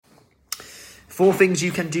4 things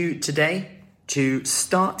you can do today to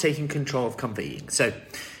start taking control of comfort eating. So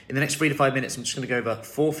in the next 3 to 5 minutes, I'm just going to go over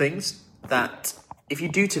 4 things that if you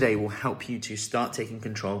do today will help you to start taking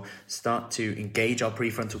control, start to engage our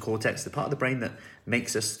prefrontal cortex, the part of the brain that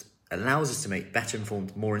allows us to make better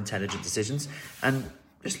informed, more intelligent decisions, and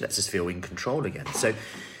just lets us feel in control again. So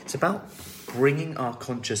it's about bringing our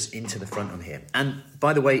conscious into the front on here. And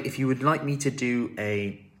by the way, if you would like me to do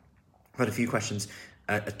I've had a few questions,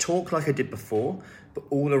 a talk like I did before, but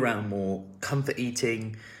all around more comfort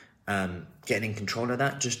eating, getting in control of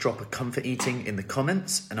that, just drop a comfort eating in the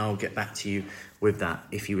comments and I'll get back to you with that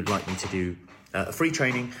if you would like me to do a free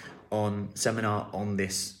training seminar on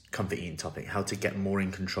this comfort eating topic, how to get more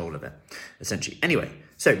in control of it, essentially. Anyway,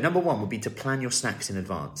 so number 1 would be to plan your snacks in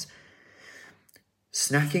advance.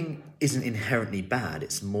 Snacking isn't inherently bad.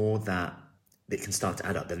 It's more that it can start to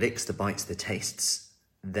add up. The licks, the bites, the tastes.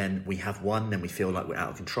 Then we have one, then we feel like we're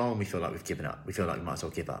out of control and we feel like we've given up. We feel like we might as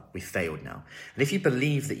well give up. We failed now. And if you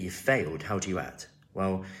believe that you've failed, how do you act?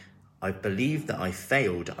 Well, I believe that I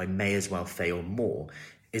failed, I may as well fail more,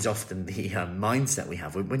 is often the mindset we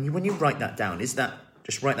have. When you write that down,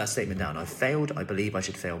 just write that statement down. I've failed, I believe I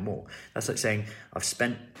should fail more. That's like saying, I've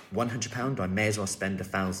spent £100, I may as well spend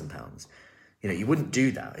 £1,000. You wouldn't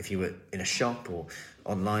do that if you were in a shop or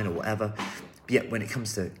online or whatever. But yet when it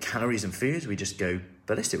comes to calories and foods, we just go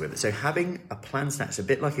ballistic with it. So having a planned snack's a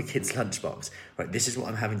bit like a kid's lunchbox. Right, this is what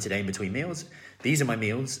I'm having today in between meals. These are my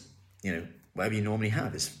meals. Whatever you normally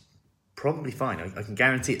have is probably fine. I can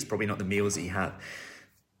guarantee it's probably not the meals that you have.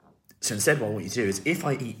 So instead, what I want you to do is, if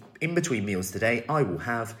I eat in between meals today, I will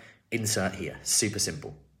have insert here. Super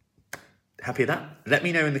simple. Happy with that? Let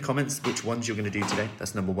me know in the comments which ones you're going to do today.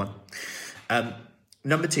 That's number 1.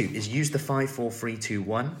 Number 2 is use the 5, 4, 3, 2,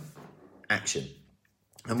 1 action.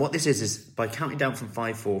 And what this is by counting down from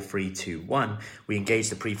 5, 4, 3, 2, 1, we engage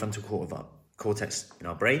the prefrontal cortex in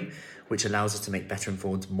our brain, which allows us to make better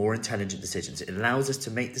informed, more intelligent decisions. It allows us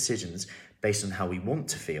to make decisions based on how we want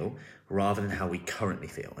to feel rather than how we currently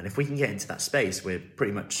feel. And if we can get into that space, we're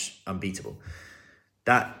pretty much unbeatable.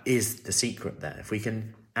 That is the secret there. If we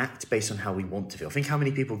can act based on how we want to feel. Think how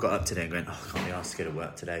many people got up today and going, I can't be asked to go to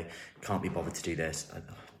work today. Can't be bothered to do this. I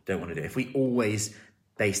don't want to do it. If we always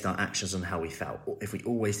based our actions on how we felt, if we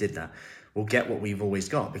always did that, we'll get what we've always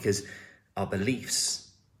got, because our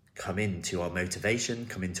beliefs come into our motivation,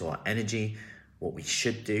 come into our energy, what we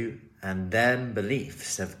should do, and then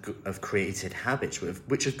beliefs have created habits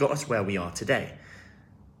which have got us where we are today.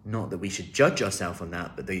 Not that we should judge ourselves on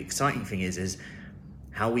that, but the exciting thing is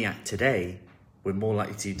how we act today, we're more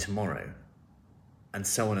likely to do tomorrow, and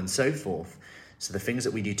so on and so forth. So the things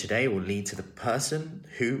that we do today will lead to the person,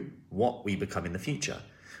 what we become in the future,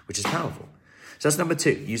 which is powerful. So that's number 2,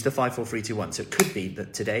 use the 5, 4, 3, 2, 1. So it could be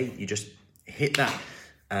that today you just hit that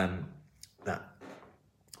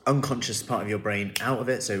unconscious part of your brain out of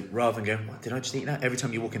it. So rather than going, what, did I just eat that? Every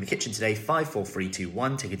time you walk in the kitchen today, 5, 4, 3, 2,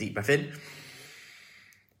 1, take a deep breath in,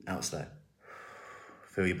 out slow.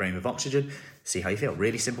 Fill your brain with oxygen, see how you feel.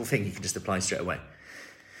 Really simple thing you can just apply straight away.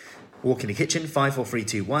 Walk in the kitchen, 5, 4, 3,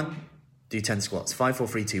 2, 1, do 10 squats. 5, 4,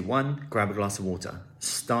 3, 2, 1, grab a glass of water.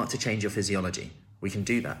 Start to change your physiology. We can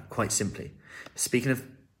do that quite simply. Speaking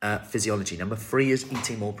of physiology, number 3 is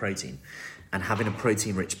eating more protein and having a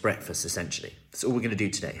protein-rich breakfast, essentially. That's all we're going to do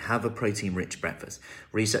today. Have a protein-rich breakfast.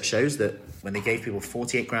 Research shows that when they gave people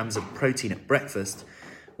 48 grams of protein at breakfast,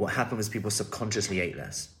 what happened was people subconsciously ate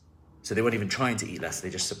less. So they weren't even trying to eat less, they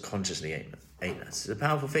just subconsciously ate less. It's a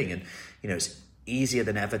powerful thing, and it's easier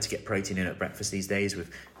than ever to get protein in at breakfast these days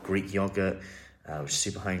with Greek yogurt, which is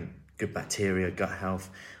super high in good bacteria, gut health.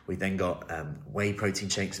 We've then got whey protein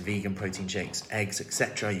shakes, vegan protein shakes, eggs,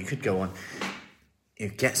 etc. You could go on.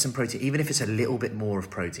 Get some protein, even if it's a little bit more of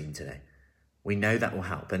protein today. We know that will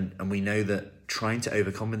help, and we know that trying to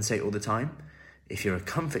overcompensate all the time, if you're a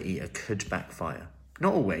comfort eater, could backfire.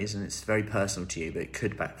 Not always, and it's very personal to you, but it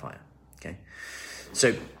could backfire, okay?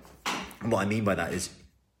 So what I mean by that is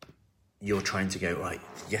you're trying to go, right,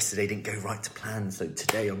 yesterday didn't go right to plan, so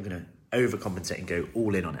today I'm going to overcompensate and go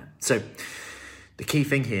all in on it. So the key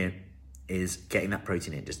thing here is getting that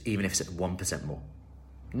protein in, just even if it's at 1% more.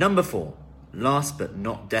 Number 4, last but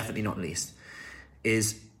definitely not least,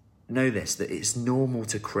 is know this, that it's normal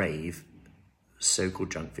to crave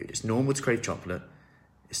so-called junk food. It's normal to crave chocolate.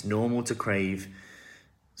 It's normal to crave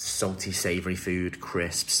salty, savory food,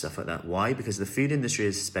 crisps, stuff like that. Why? Because the food industry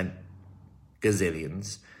has spent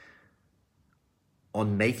gazillions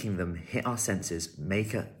on making them hit our senses,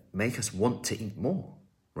 make us want to eat more,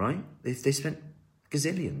 right? They spent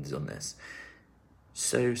gazillions on this.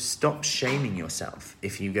 So stop shaming yourself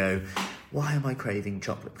if you go, why am I craving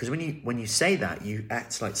chocolate? Because when you say that, you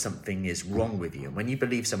act like something is wrong with you. And when you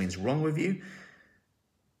believe something's wrong with you,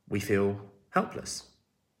 we feel helpless,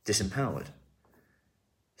 disempowered.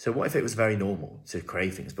 So what if it was very normal to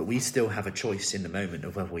crave things, but we still have a choice in the moment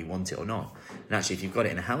of whether we want it or not? And actually, if you've got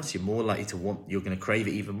it in a house, you're more likely you're going to crave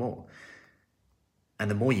it even more. And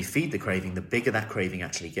the more you feed the craving, the bigger that craving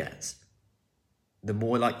actually gets.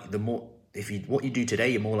 What you do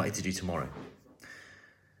today, you're more likely to do tomorrow.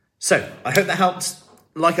 So I hope that helped.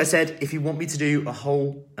 Like I said, if you want me to do a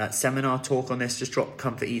whole seminar talk on this, just drop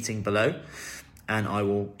comfort eating below and I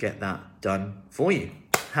will get that done for you.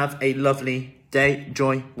 Have a lovely day.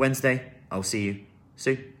 Enjoy Wednesday. I'll see you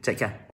soon. Take care.